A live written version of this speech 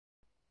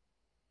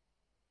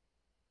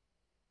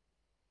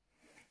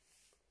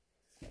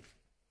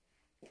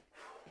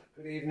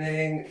Good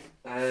evening,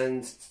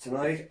 and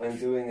tonight I'm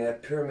doing a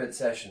pyramid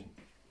session.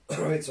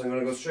 Alright, so I'm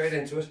going to go straight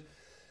into it.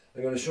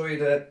 I'm going to show you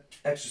the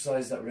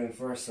exercise that we're doing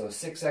first. So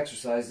 6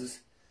 exercises.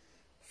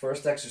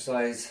 First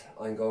exercise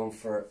I'm going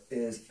for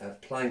is a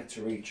plank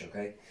to reach,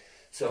 okay?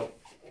 So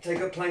take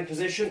a plank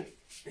position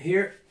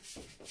here.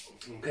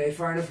 Okay,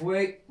 far enough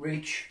away,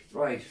 reach,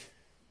 right,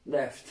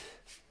 left,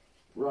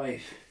 left.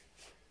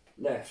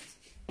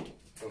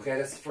 Okay,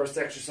 that's the first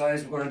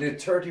exercise. We're going to do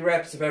 30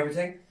 reps of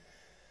everything.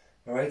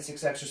 Alright,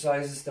 6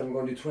 exercises, then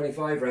we're going to do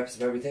 25 reps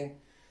of everything.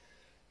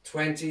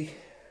 20,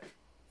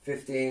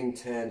 15,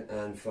 10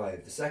 and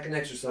 5. The second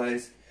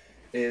exercise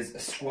is a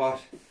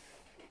squat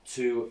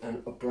to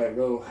an upright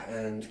row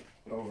and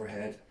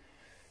overhead.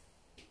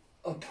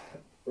 Up,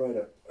 right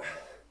up.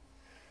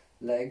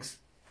 Legs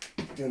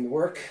doing the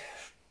work.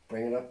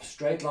 Bring it up,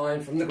 straight line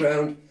from the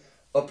ground,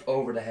 up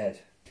over the head.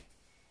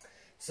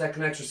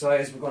 Second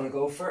exercise we're going to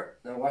go for.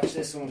 Now watch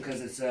this one because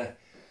it's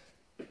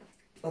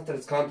not that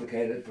it's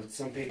complicated, but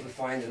some people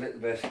find it a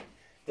little bit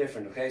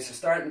different. Okay, so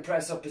start in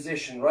press up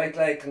position. Right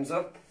leg comes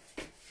up,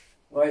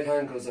 right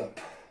hand goes up,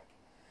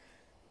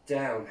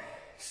 down,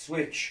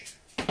 switch.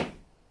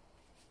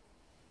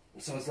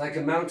 So it's like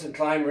a mountain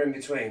climber in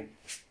between.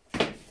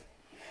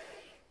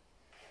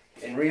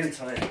 In real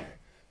time.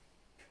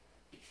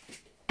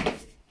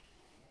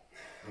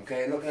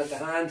 Okay, looking at the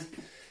hand,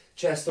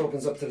 chest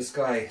opens up to the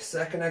sky.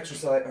 Second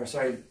exercise, or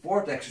sorry,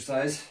 fourth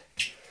exercise.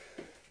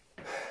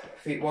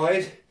 Feet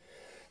wide.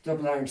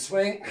 Double arm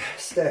swing,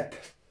 step,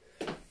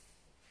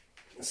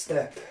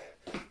 step,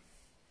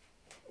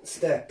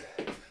 step.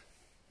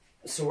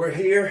 So we're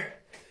here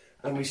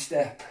and we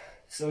step.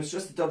 So it's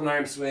just a double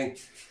arm swing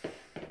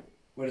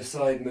with a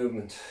side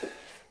movement.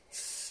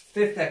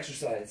 Fifth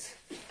exercise.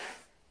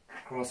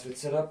 CrossFit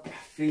sit up,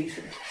 feet,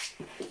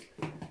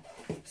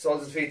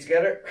 soles of the feet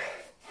together,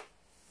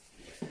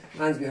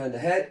 hands behind the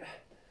head,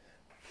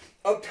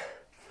 up,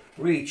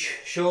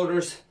 reach,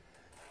 shoulders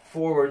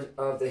forward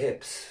of the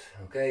hips,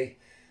 okay?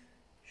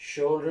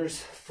 Shoulders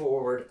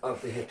forward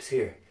of the hips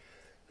here.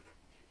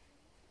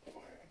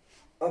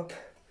 Up,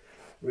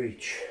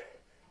 reach,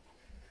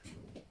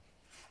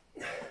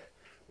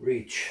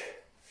 reach.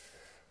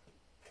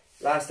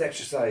 Last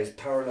exercise,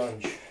 power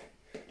lunge.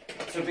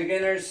 So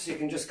beginners, you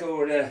can just go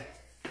with a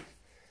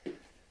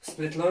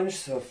split lunge,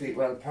 so feet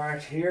well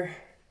apart here.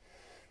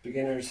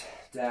 Beginners,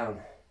 down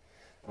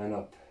and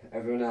up.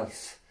 Everyone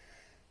else,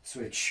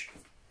 switch.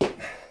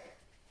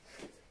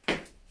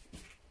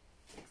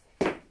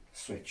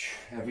 Switch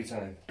every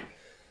time.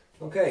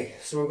 Okay,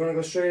 so we're going to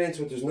go straight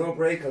into it. There's no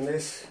break on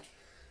this.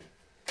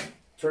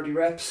 30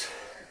 reps.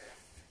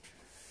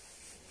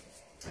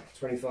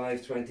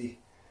 25, 20,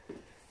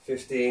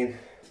 15,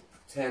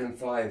 10 and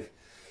 5.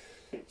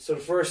 So the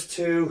first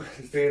two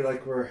feel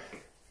like we're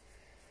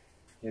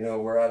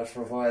at it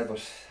for a while,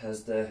 but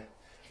as the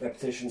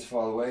repetitions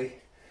fall away,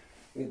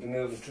 we'll be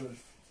moving through it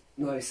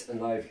nice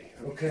and lively.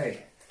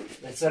 Okay,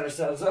 let's set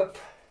ourselves up.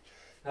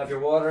 Have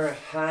your water at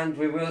hand.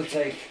 We will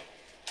take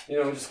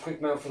just a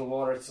quick mouthful of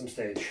water at some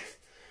stage.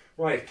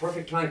 Right,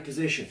 perfect plank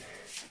position.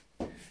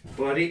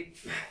 Body,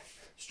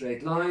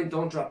 straight line,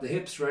 don't drop the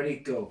hips, ready,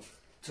 go.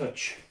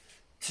 Touch,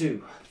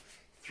 2,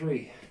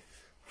 3,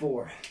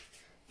 4,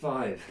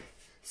 5,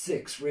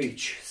 6,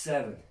 reach,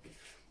 7,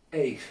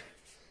 8,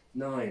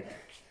 9,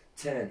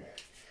 10,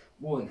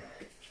 1,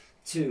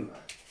 2,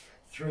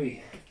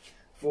 3,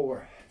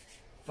 4,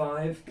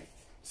 5,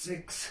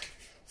 6,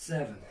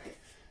 7,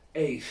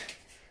 8,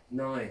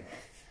 9,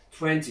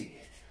 20,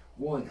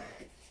 1,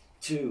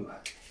 2,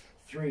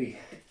 3,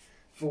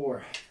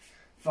 4,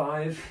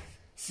 5,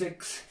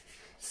 6,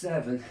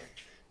 7,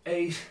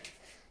 8,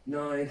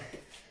 9,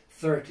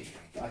 30.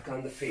 Back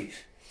on the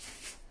feet.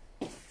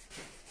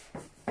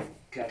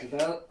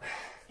 Kettlebell,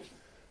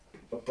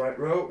 upright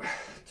row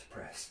to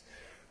press.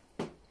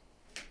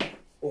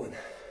 1,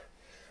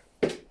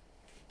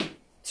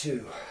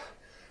 2,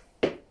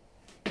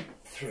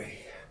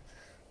 3,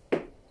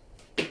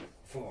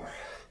 4.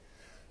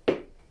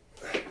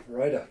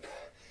 Right up.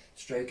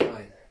 Straight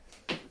line.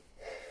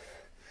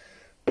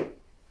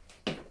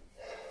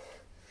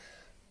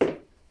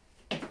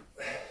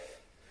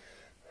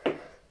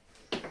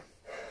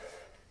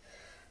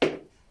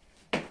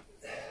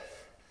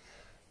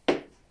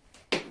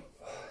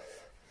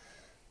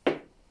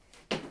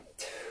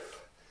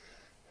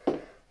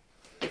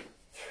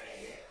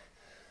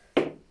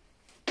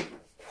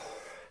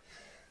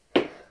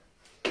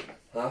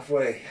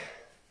 Halfway.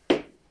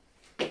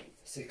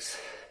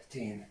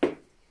 16,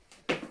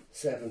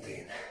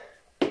 17,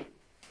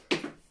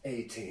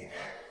 18.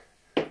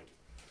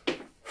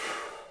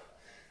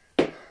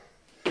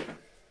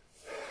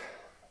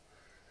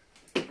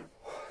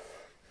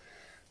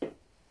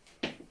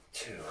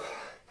 2,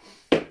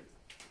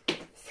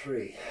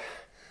 3,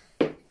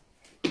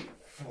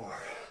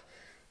 4,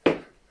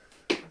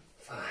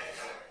 5,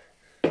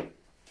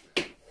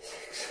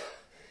 6,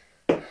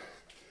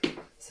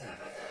 7,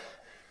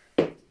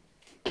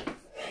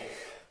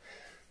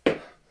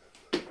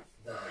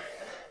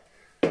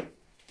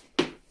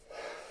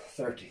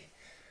 30.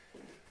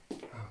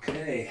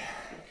 Okay,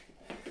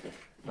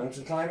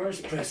 Mountain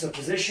climbers, press up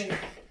position,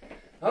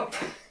 up,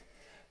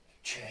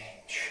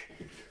 change,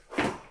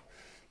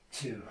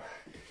 2,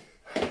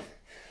 3,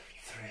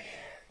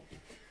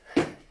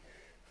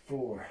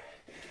 4,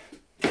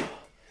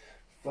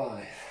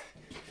 5,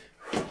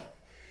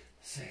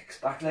 6,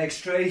 back leg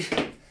straight,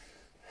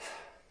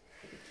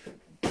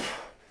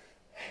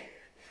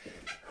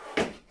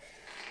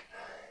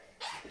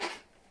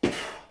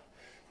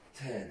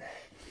 10,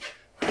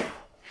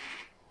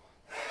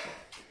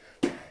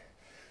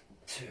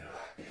 2,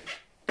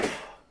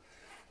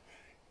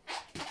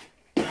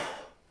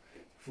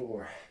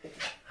 4,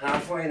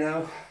 halfway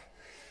now,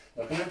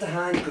 looking at the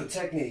hand, good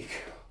technique.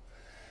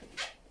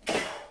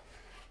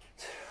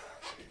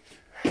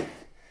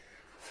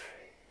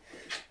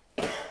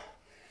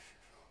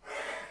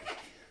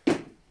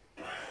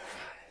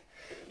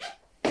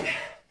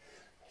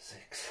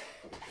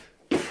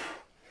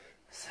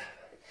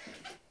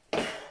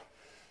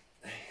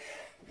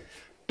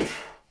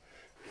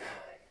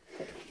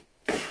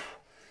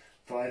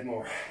 5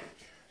 more.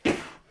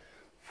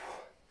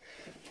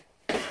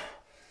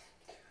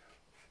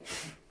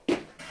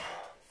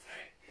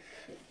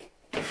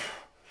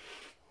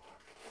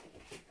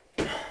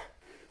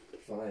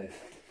 5.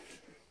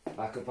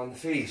 Back up on the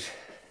feet.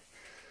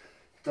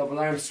 Double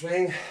arm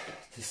swing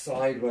to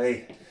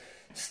sideway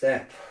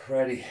step.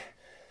 Ready.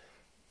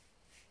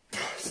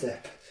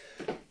 Step.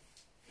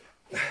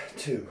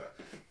 2,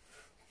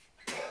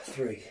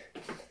 3,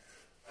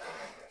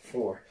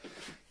 4,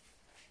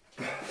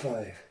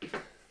 5,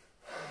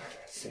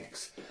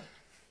 6,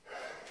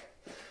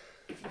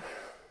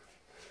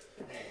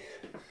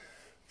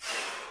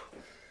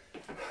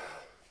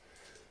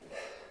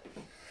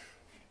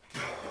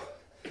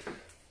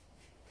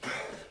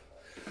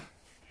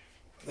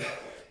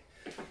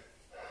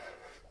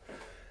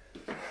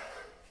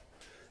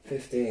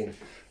 15,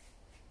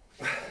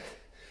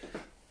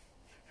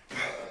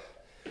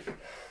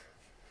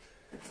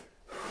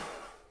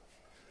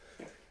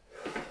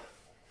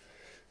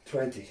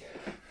 20,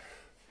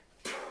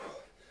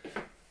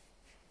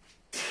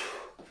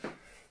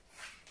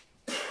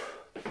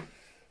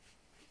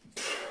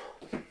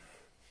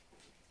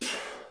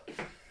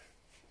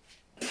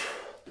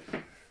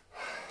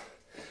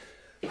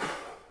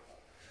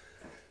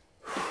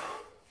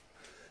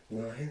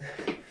 9,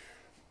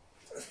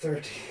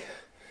 30.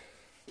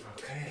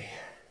 Okay.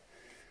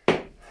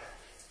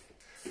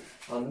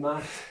 On the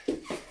mat,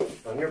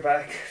 on your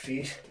back,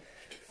 feet,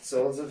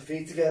 soles of the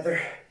feet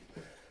together.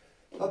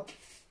 Up,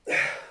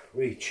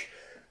 reach,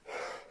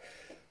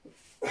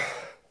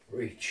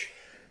 reach.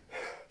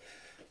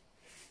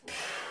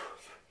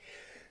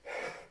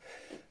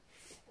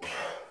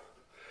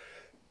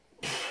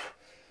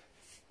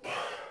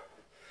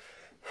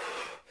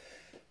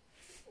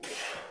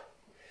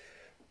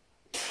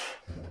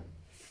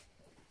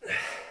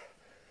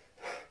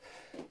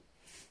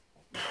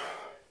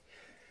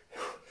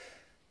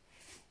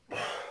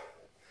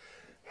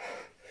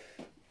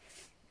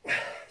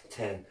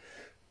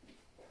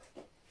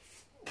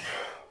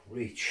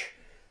 Reach.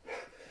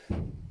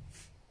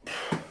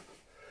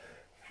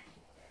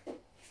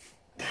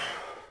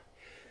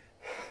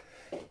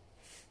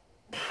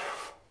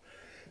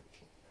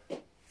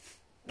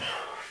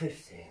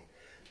 15,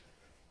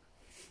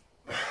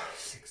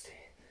 16,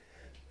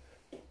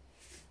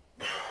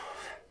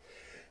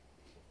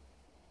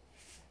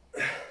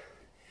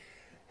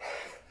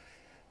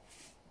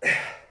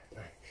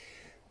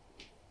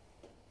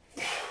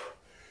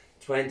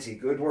 20.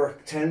 Good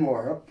work. 10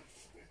 more. Up.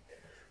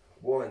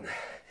 1,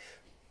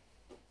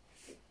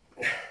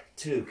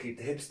 2, keep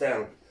the hips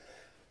down.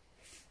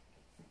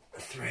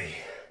 3,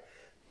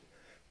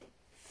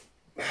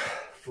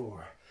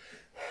 4,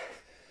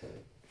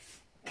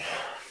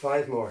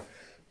 5 more.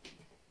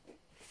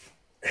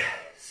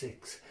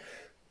 6,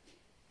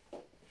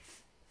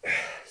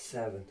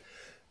 7,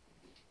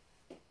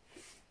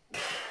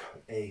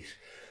 8,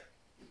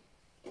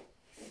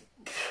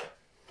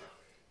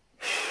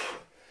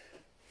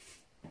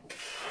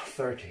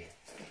 30.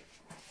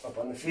 Up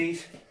on the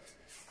feet.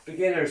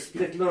 Beginner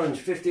split lunge,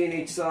 15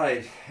 each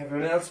side.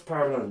 Everyone else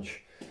power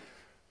lunge.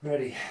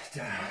 Ready,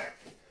 down.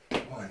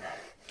 1,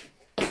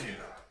 2,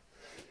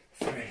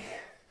 3,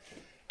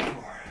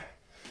 4,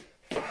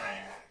 5,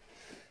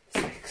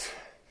 6,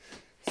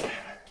 7,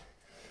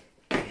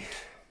 8,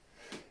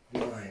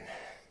 9,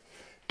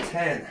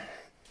 10.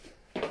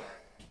 2,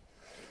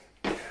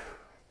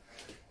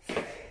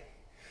 3,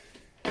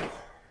 4.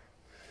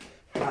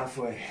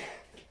 Halfway.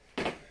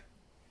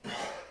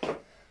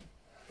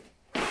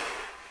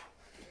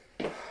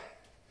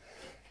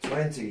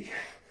 20.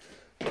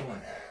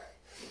 1,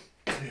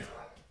 2,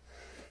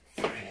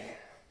 3,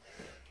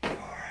 4,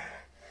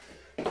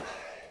 5,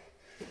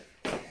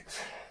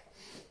 6.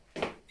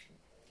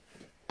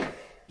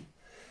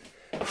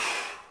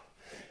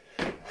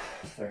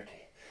 30.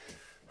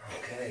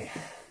 Okay.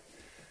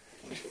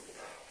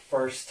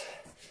 First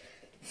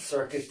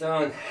circuit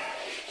done.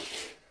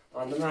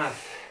 On the mat.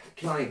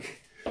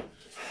 Plank.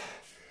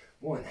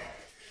 1.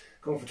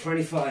 Going for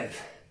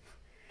 25.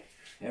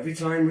 Every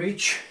time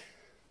reach.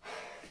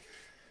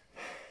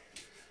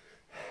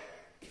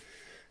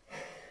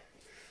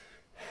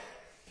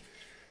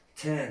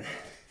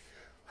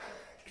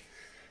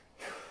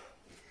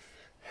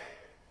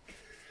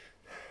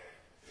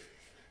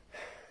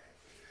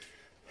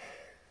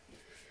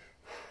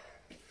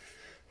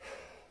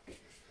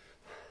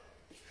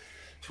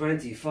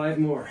 20, 5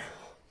 more.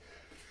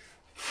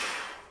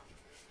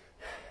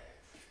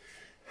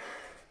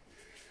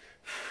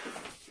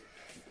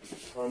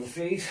 On the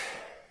feet,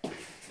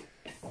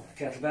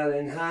 kettlebell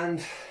in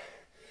hand,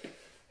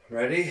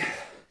 ready,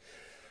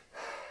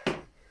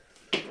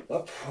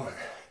 up, 1,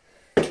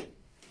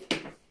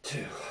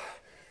 2,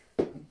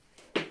 3,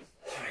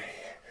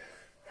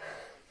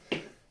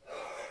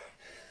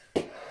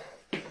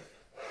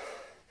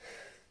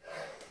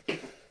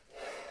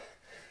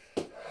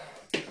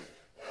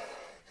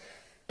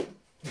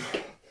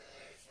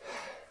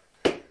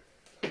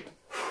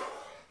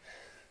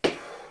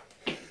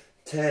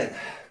 10,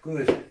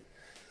 good.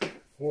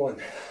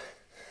 1,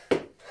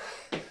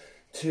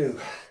 2,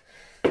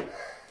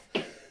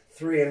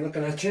 3, I'm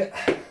looking at you.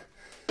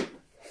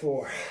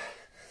 4,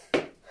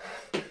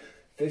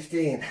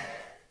 15.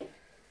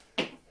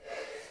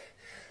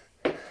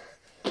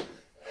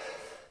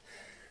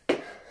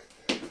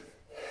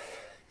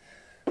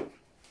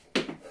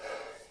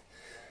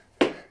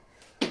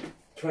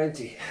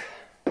 20.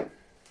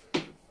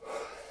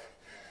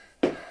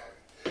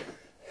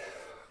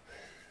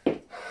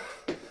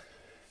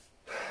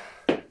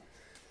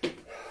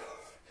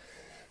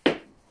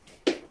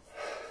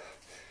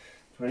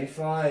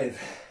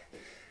 25.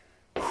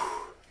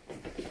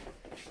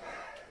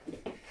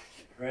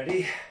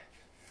 Ready?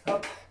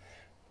 Up,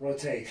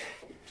 rotate.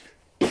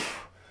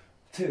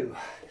 2,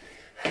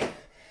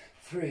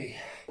 3,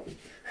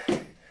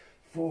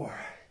 4.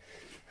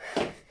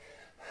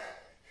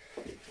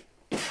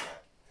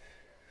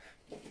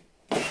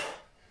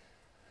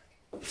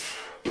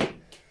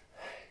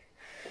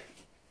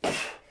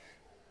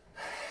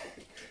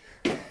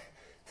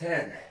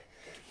 10.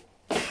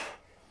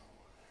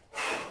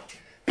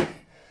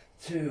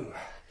 2,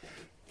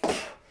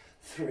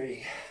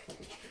 3,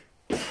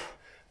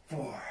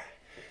 4,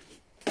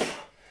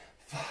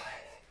 5,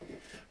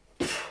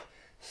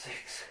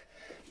 6,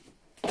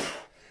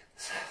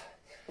 7,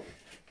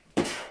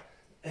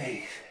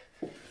 8,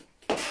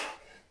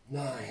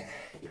 9.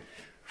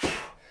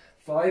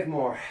 5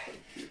 more.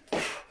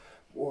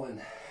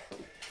 1,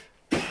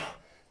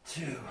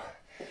 2,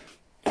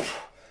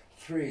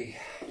 3,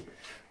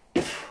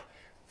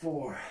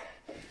 4.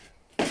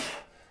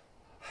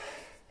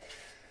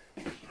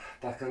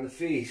 Back on the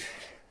feet.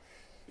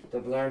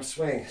 Double arm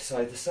swing,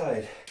 side to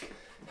side.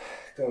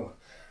 Go.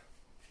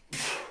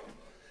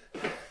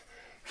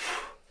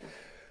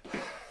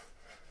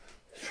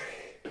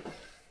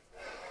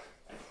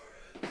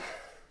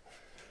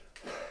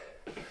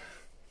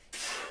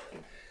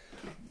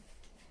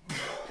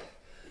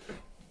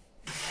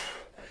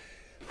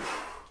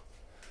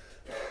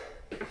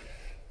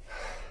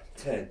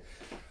 Ten.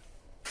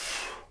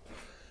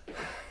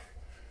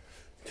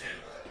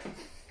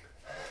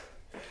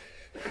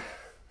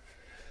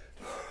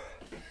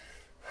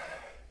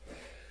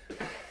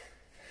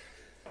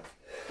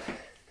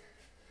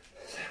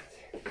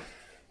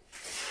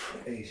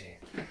 18,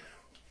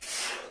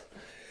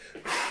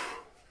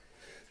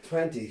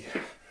 20,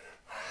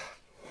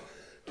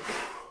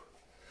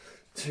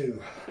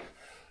 2,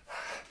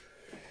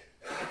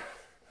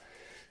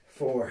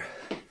 4.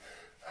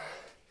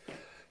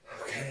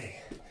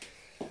 Okay.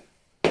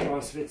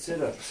 CrossFit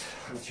sit-ups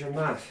onto your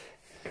mat.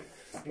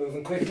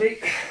 Moving quickly.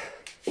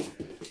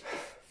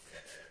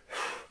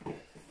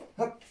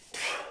 Up.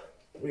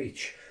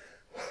 Reach.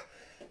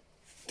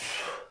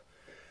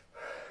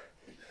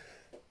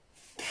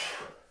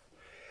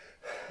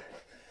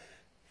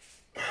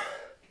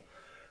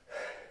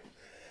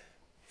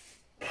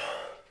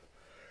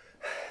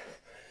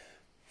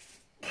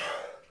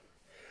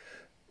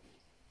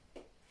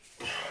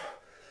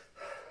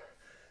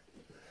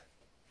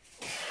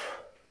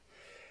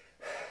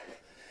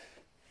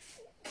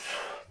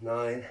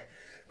 9,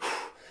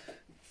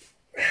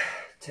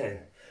 10.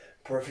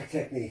 Perfect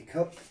technique.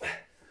 Up.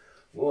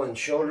 1,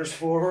 shoulders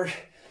forward,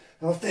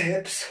 off the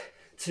hips.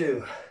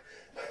 2,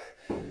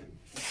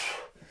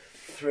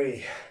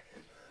 3,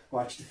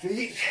 watch the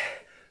feet.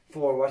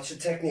 4, watch the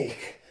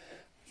technique.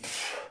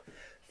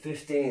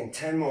 15,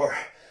 10 more.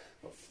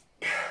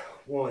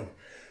 1,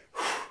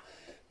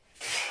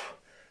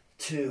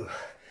 2,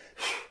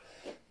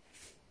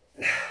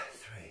 3,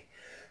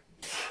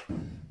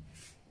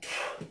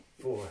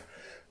 4,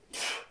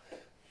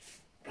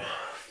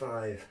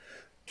 5,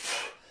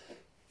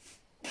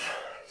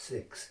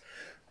 6,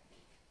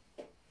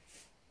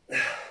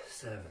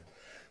 7,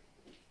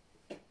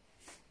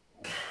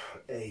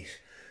 8,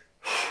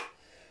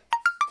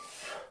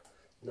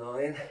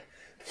 9,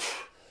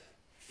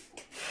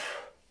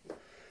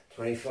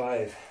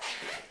 25.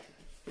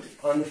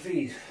 On the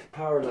feet,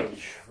 power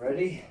lunge.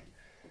 Ready?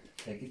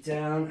 Take it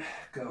down,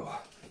 go.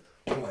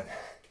 1,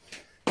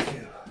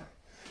 2,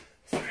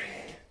 3,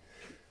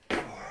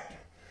 4,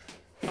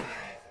 5,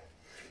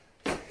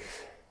 6,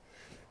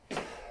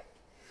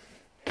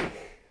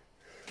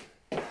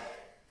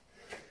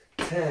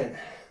 10.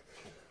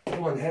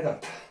 1, head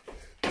up.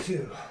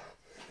 2,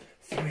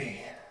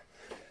 3,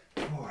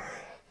 4,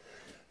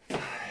 5,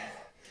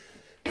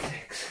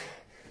 6,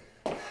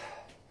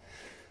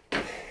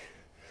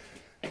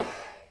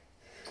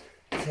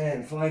 10.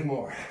 10, 5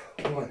 more.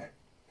 1,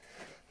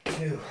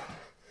 2,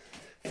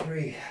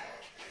 3,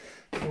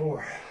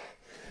 4,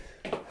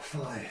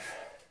 5.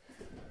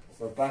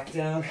 We're back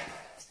down.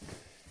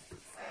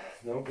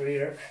 No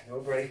breather, no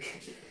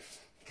break.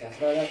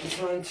 Kettlebell at the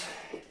front.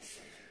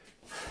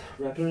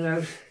 Wrapping it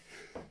out.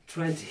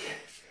 20.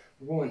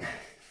 1,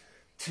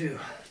 2,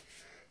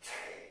 3,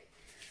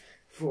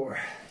 4,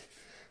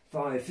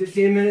 5.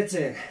 15 minutes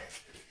in.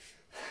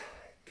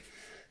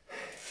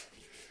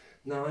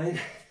 9,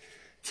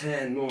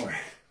 10 more.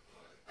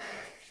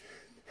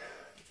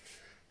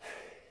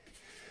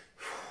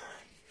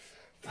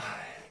 5,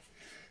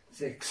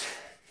 6,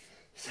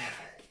 7,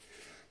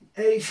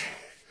 8,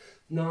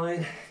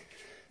 9,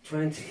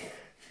 20.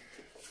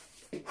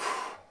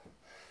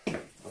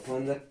 Up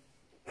on the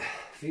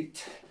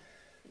feet.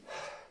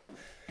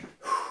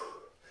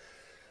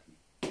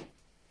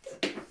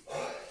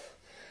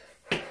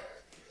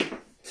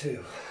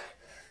 2,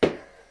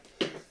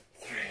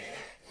 3,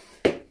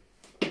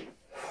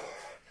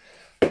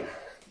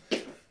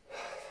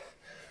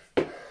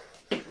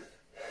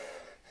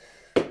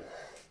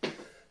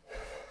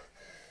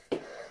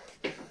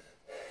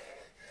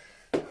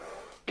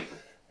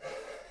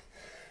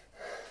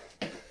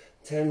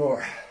 10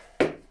 more.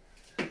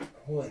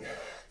 1,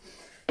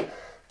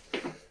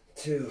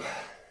 2,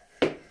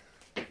 3,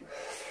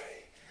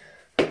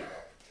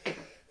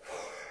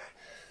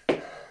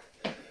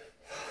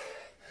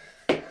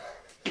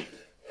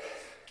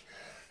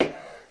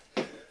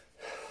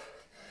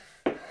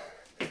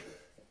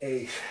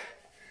 8,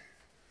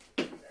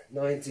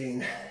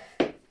 19,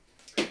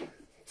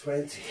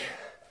 20.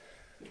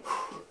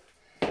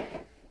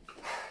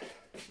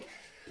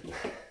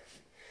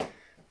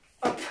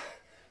 Up,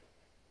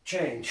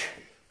 change.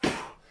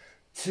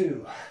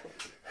 2,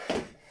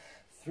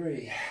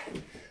 3,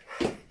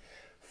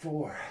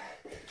 4,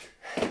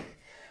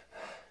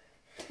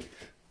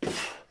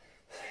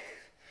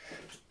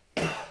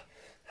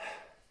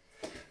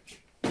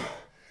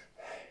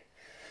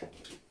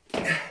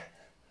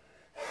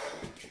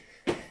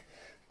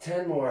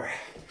 10 more.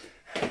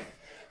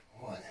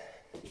 1,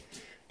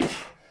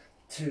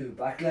 2,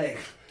 back leg.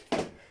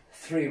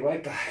 3,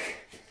 right back.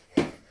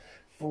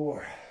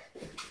 4,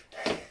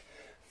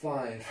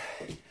 5,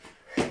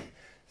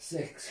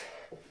 6,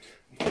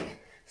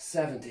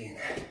 17.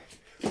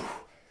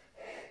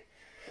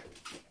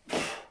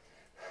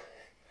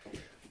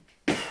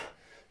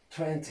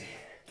 20.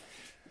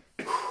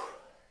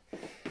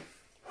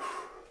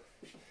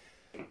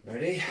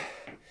 Ready?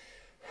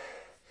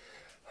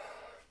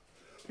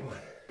 1,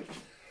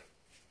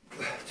 2,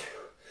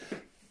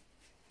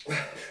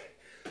 3,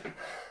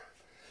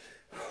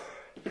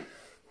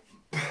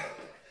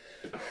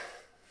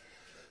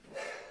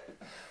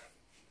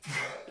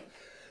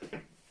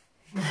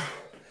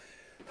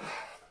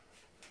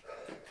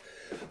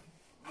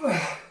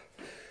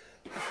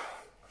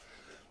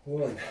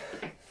 1,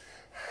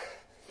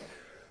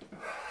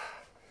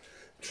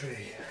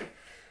 3,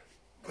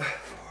 4,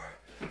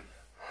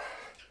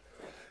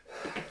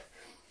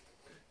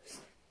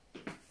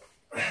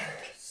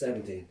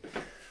 17.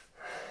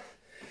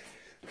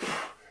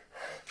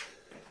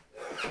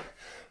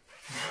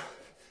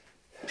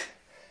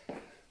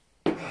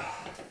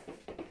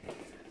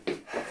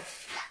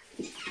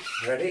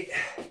 Ready?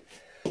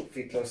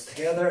 Feet close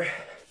together,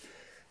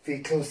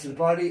 feet close to the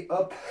body,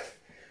 up,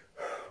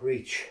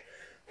 reach.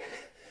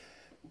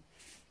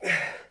 2,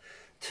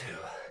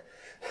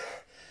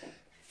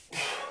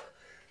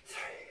 3,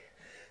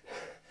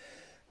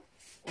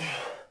 4,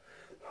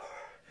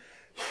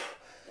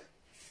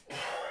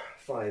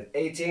 5.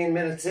 18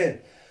 minutes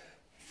in.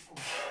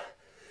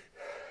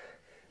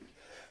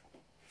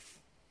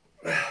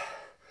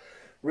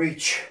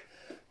 Reach.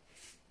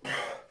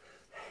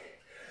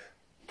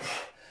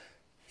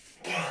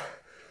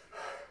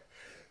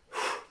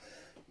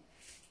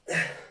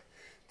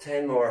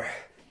 10 more.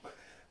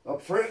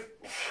 Up for it.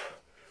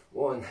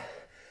 1,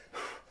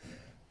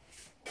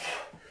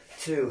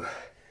 2,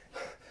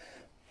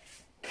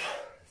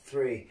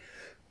 3,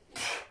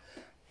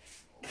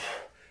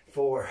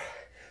 4,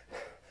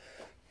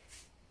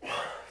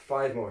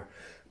 5 more.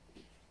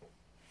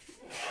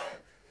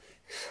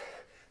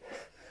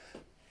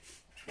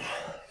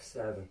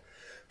 7,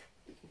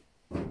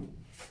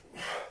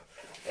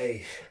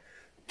 8,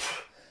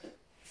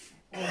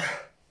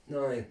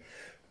 9,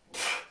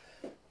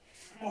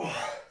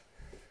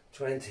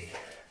 20.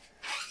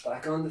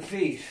 Back on the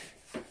feet.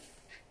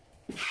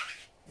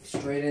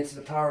 Straight into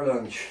the power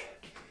lunge.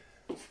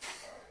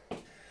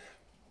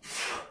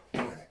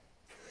 1,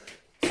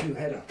 2,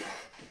 head up.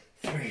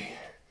 3,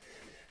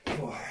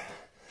 4,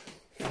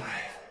 5,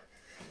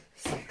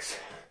 6,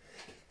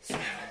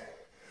 7,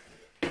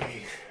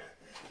 8,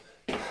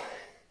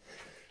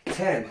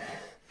 10.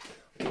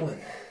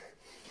 1,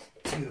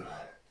 2,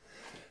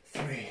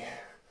 3,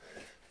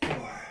 4,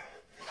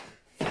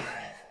 5,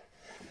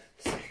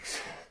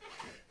 6,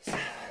 7,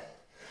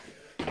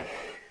 8,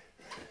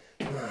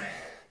 9,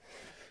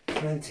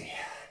 20.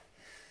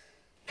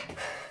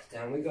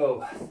 Down we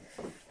go.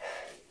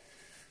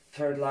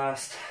 Third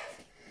last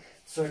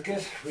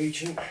circuit,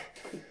 reaching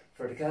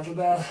for the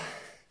kettlebell.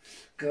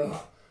 Go.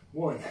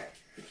 1,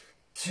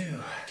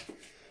 2,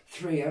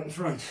 3, out in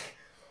front.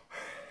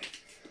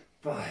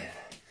 5.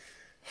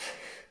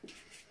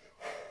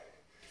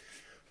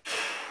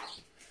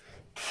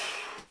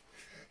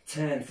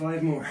 10,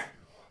 5 more.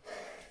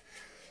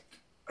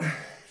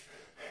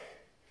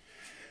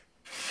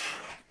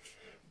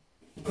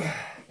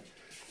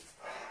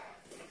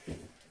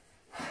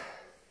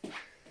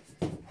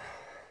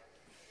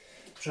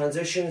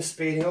 Transition is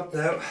speeding up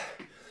now.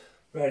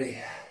 Ready.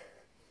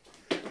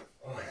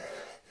 1,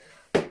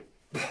 2,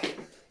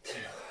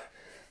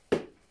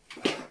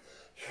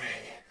 3,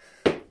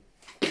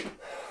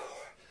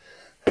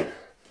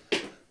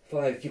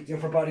 4, 5. Keep the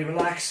upper body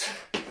relaxed.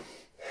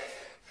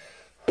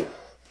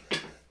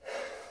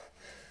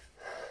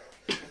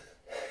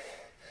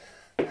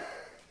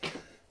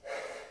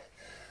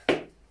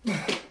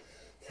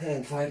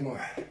 10, 5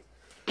 more.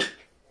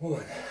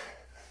 1.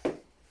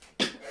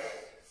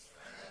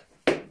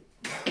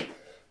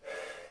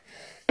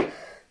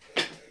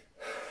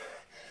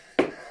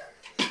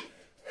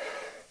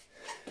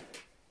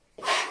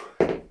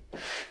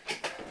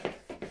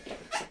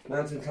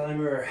 'Mountain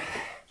climber.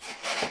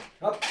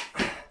 Up.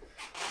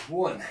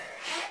 1,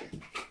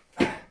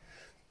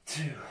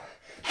 2,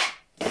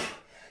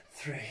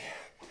 3,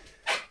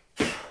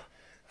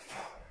 4.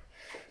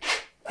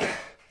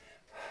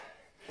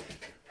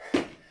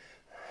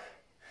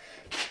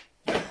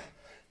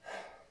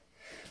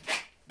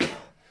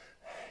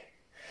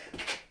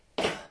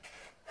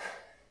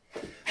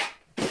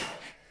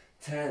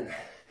 10.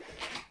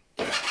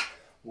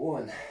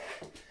 1,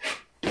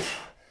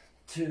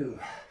 2,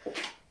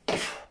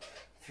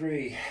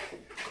 3,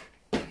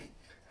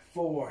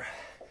 4,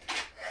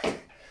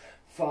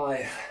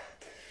 5.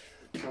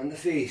 On the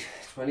feet.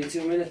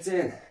 22 minutes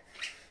in.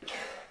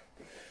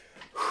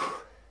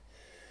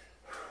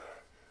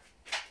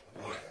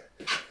 1.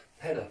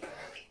 Head up.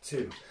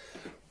 2,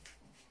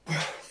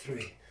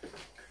 3,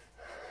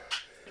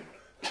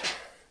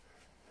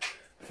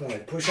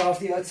 5. Push off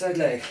the outside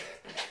leg.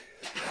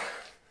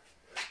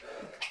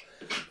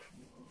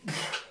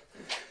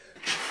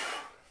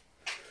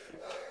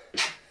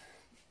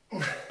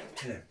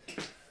 10.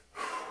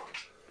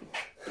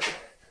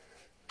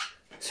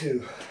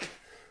 2.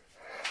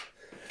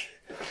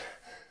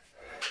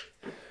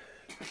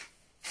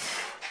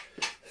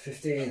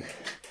 15.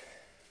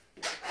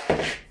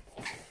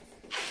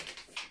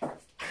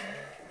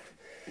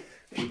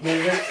 Keep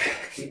moving,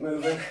 keep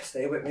moving,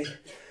 stay with me.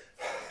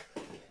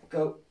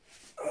 Go,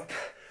 up,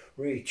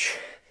 reach.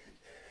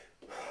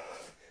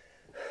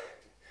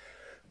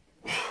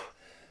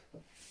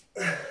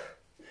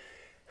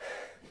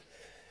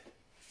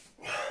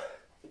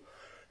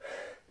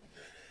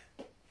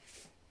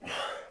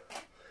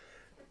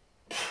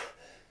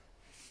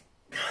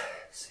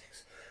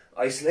 6.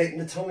 Isolating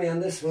the tummy on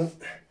this one.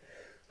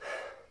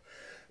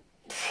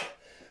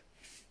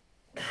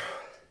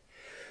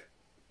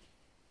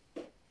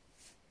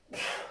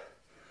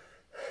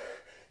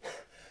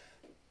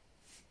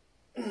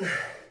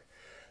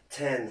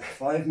 10.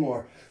 5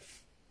 more.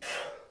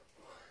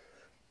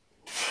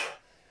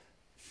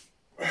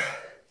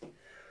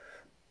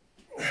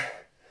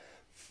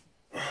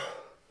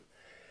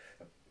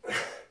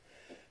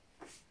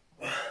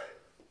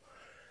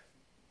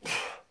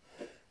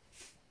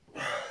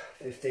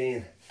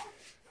 15.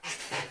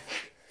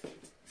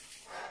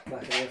 Back on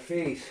your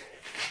feet.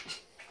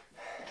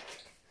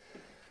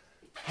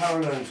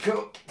 Power lunge,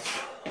 go.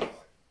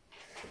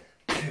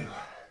 2,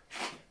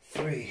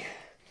 3,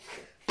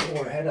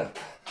 4, head up.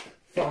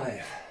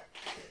 5,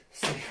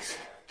 6,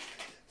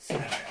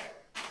 7,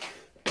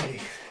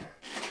 8,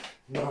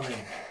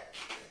 9,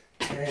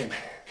 10.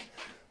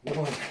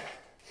 1,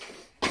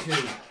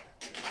 2,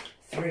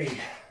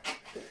 3,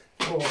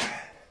 4,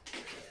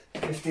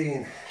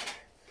 15.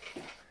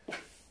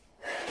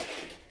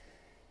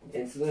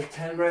 Into the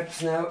 10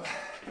 reps now.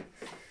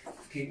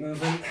 Keep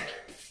moving.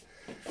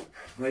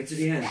 Right to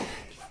the end.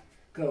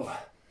 Go.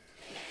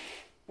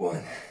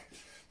 1,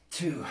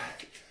 2,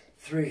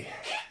 3,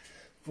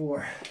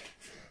 4,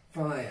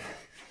 5,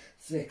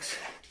 6,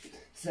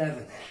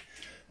 7,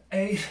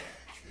 8,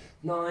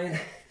 9,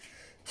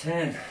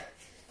 10.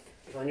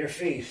 On your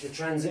feet. The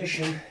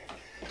transition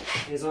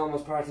is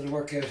almost part of the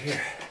workout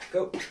here.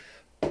 Go.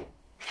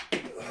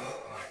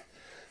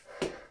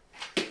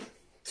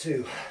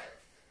 2,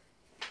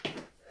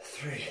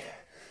 3,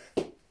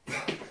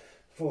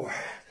 4,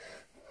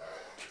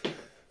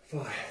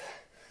 5,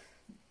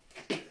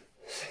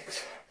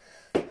 6,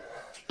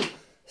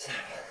 7,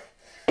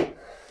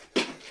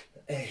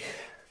 8.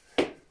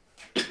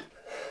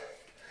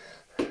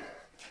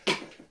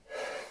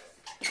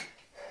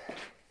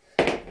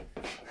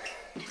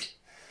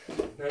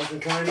 Mountain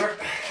climber.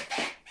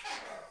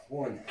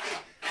 1,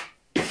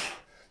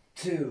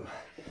 2,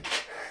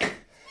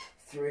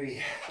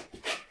 3,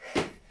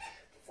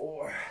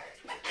 4,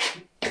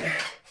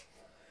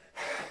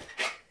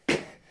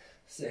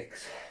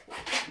 6,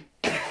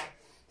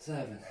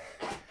 7,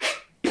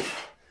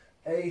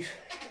 8,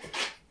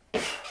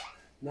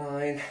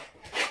 9,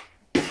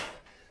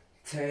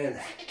 10.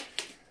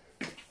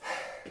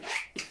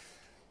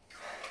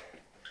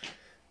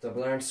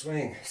 Double arm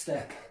swing,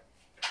 step.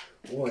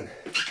 1,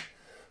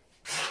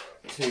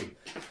 2.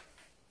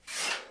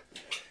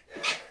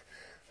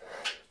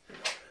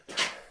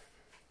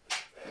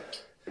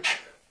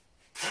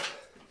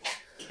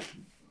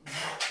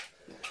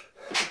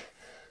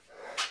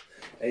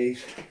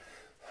 8,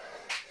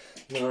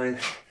 9,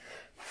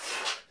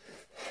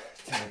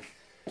 10.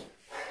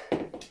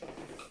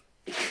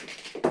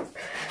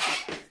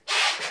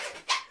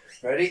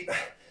 Ready?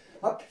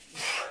 Up.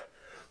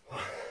 1,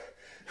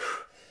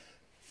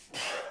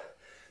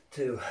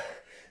 2,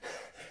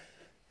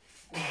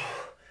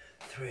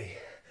 3.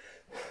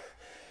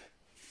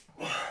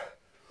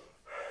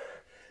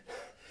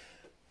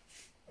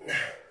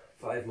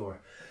 5 more.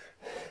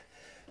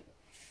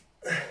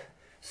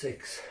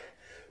 6.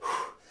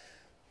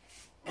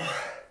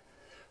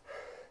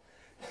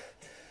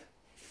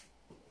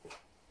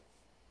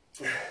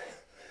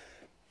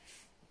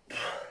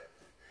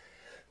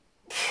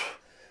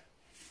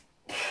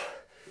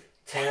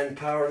 10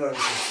 power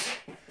lunges.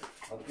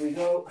 Up we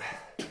go.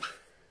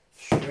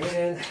 Straight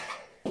in.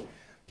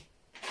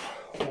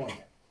 1,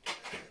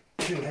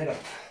 2, head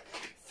up.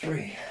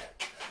 3,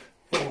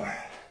 4,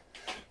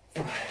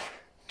 5,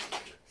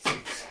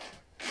 6,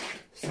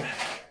 7,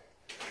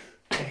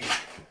 8,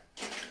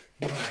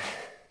 9,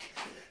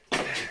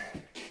 10.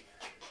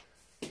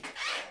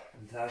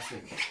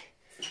 Fantastic.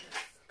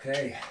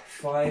 Okay,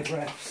 5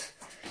 reps.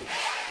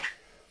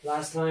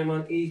 Last time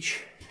on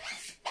each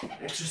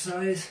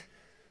exercise.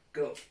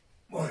 Go.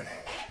 1,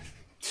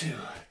 2,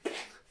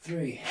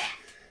 3,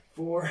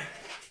 4,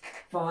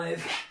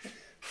 5.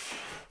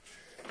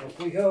 Up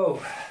we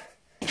go.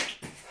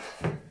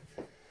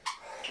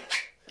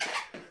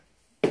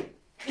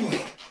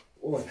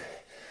 1,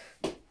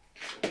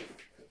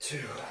 2,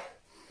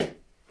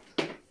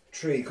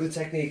 3. Good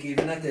technique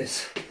even at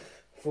this.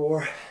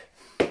 4.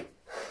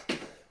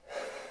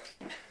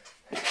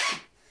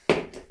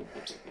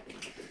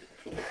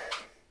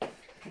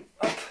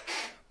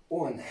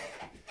 1,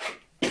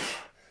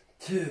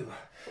 2,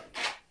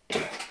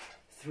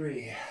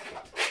 3,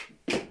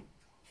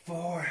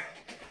 4,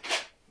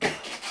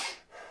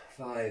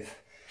 5.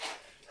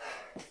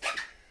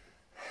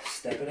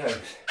 Step it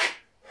out.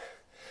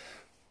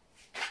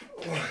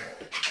 1,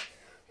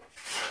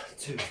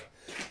 2,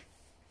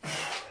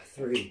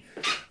 3,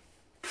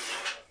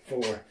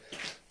 4,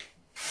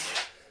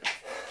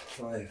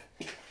 5.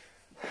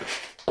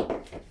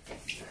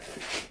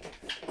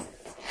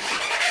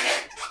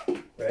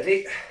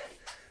 Ready?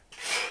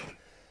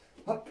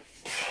 Up.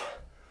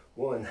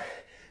 1,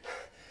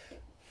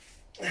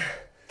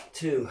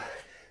 2,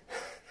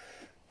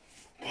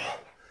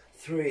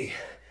 3,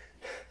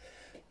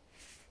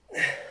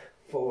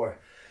 4,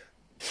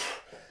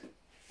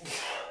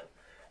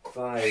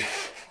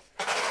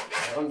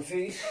 5. On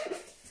feet.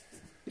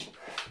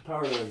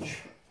 Power lunge.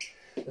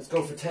 Let's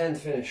go for 10 to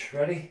finish.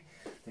 Ready?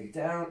 Take it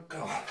down.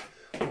 Go.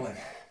 1,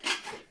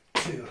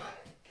 2,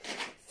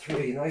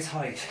 3. Nice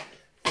height.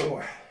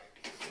 4,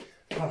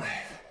 5,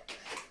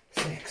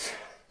 6,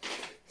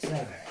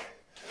 7,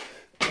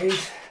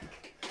 8,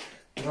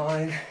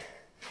 9,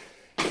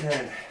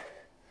 10.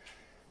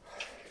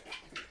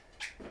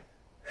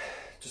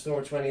 Just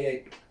over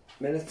 28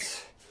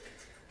 minutes.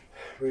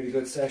 Really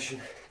good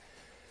session.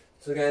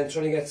 So again,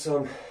 trying to get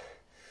some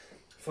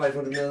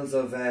 500 mils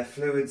of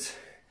fluids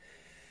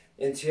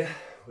into you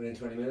within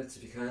 20 minutes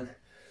if you can.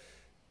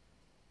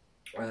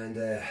 And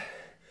a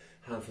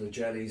handful of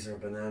jellies or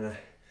banana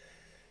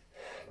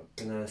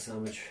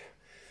sandwich,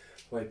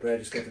 white bread,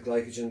 just get the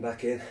glycogen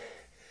back in,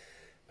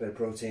 bit of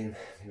protein,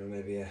 you know,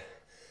 maybe a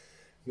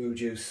moo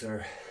juice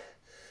or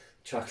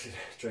chocolate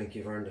drink.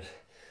 You've earned it.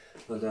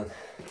 Well done.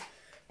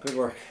 Good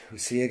work. We'll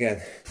see you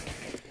again.